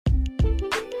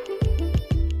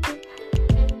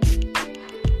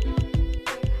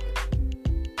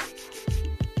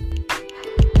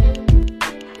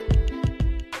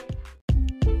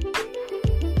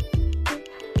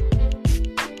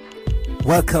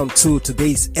Welcome to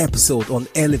today's episode on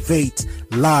Elevate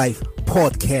Live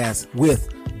Podcast with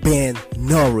Ben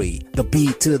Nori, the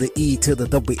B to the E to the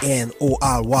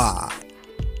WNORY.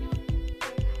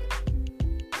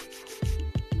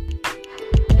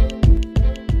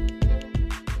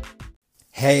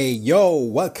 Hey, yo,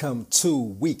 welcome to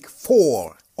week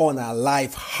 4 on our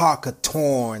live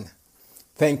hackathon.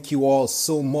 Thank you all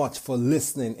so much for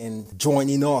listening and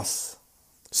joining us.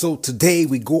 So today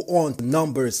we go on to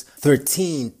numbers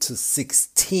 13 to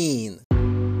 16.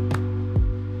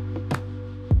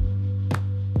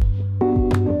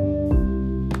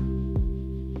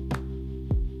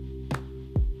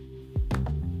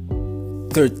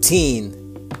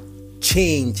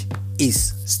 Change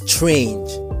is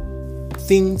strange.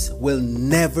 Things will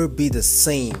never be the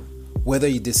same, whether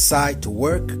you decide to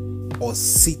work or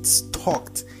sit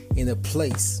stuck in a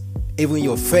place. Even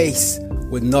your face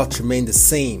will not remain the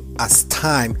same as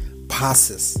time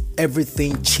passes.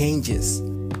 Everything changes,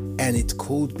 and it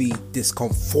could be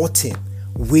discomforting,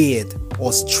 weird,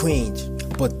 or strange,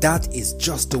 but that is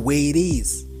just the way it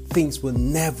is. Things will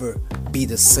never be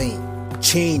the same.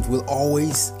 Change will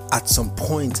always, at some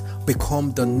point,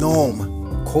 become the norm.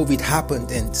 COVID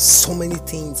happened and so many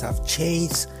things have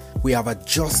changed. We have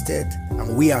adjusted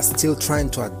and we are still trying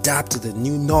to adapt to the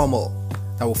new normal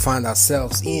that we find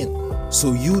ourselves in.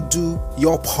 So you do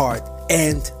your part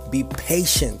and be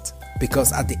patient,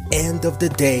 because at the end of the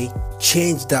day,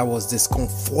 change that was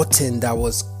discomforting, that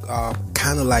was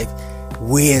kind of like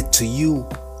weird to you,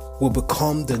 will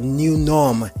become the new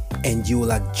norm, and you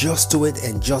will adjust to it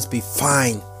and just be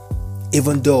fine,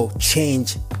 even though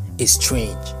change is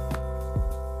strange.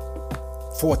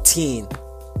 14.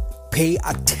 Pay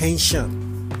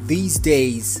attention. These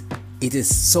days, it is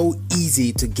so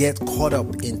easy to get caught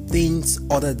up in things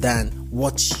other than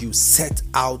what you set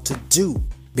out to do,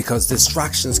 because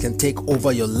distractions can take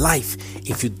over your life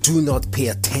if you do not pay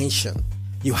attention.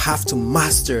 You have to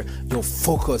master your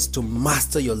focus to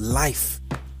master your life.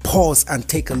 Pause and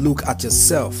take a look at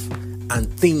yourself and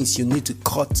things you need to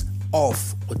cut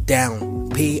off or down.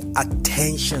 Pay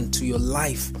attention to your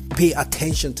life. Pay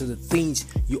attention to the things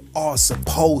you are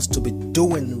supposed to be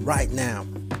doing right now,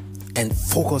 and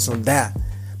focus on that,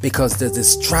 because the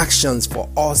distractions for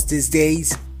us these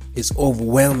days is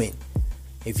overwhelming.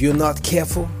 If you're not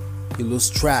careful, you lose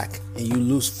track and you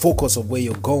lose focus of where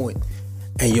you're going,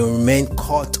 and you remain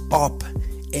caught up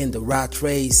in the rat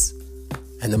race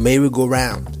and the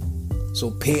merry-go-round. So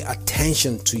pay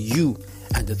attention to you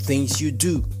and the things you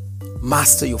do.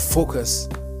 Master your focus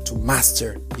to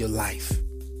master your life.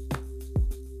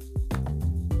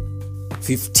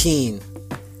 15.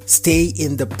 Stay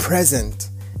in the present.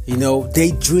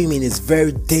 Daydreaming is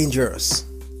very dangerous.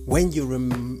 When you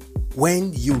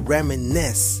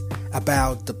reminisce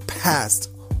about the past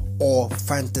or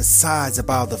fantasize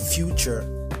about the future,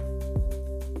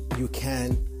 you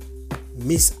can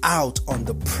miss out on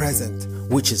the present,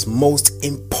 which is most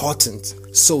important.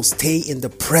 So stay in the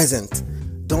present.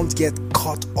 Don't get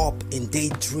caught up in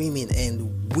daydreaming and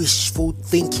wishful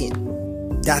thinking.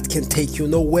 That can take you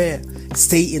nowhere.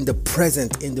 Stay in the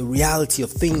present, in the reality of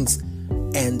things,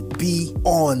 and be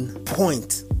on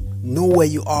point. Know where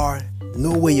you are,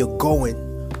 know where you're going,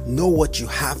 know what you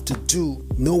have to do,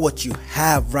 know what you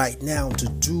have right now to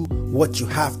do what you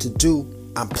have to do,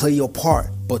 and play your part.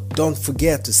 But don't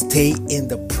forget to stay in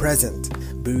the present.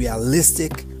 Be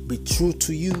realistic, be true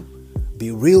to you,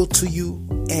 be real to you,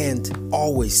 and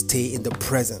always stay in the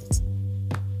present.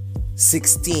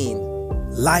 16.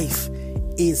 Life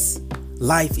is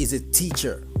a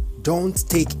teacher. Don't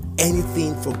take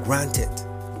anything for granted.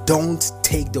 Don't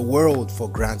take the world for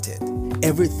granted.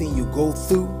 Everything you go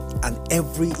through and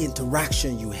every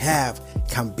interaction you have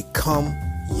can become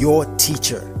your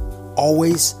teacher.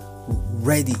 Always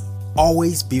ready.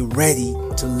 Always be ready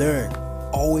to learn.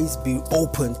 Always be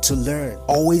open to learn.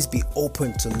 Always be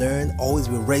open to learn. Always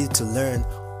be ready to learn.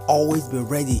 Always be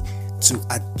ready to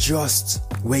adjust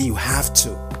where you have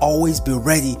to. Always be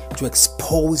ready to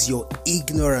expose your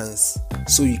ignorance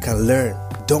so you can learn.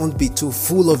 Don't be too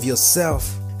full of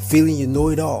yourself, feeling you know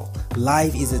it all.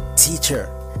 Life is a teacher,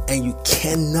 and you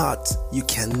can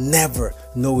never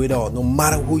know it all, no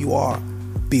matter who you are.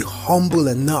 Be humble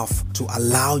enough to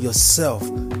allow yourself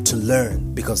to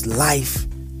learn, because life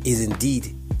is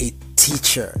indeed a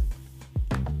teacher.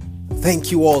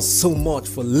 Thank you all so much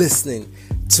for listening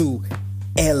to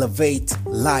Elevate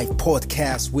Live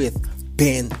Podcast with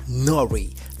Ben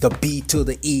Nori, the B to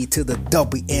the E to the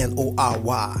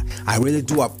WNORY. I really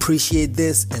do appreciate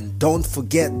this, and don't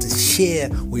forget to share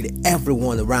with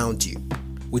everyone around you.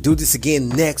 We do this again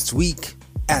next week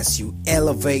as you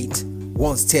elevate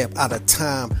one step at a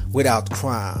time without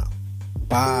crime.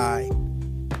 Bye.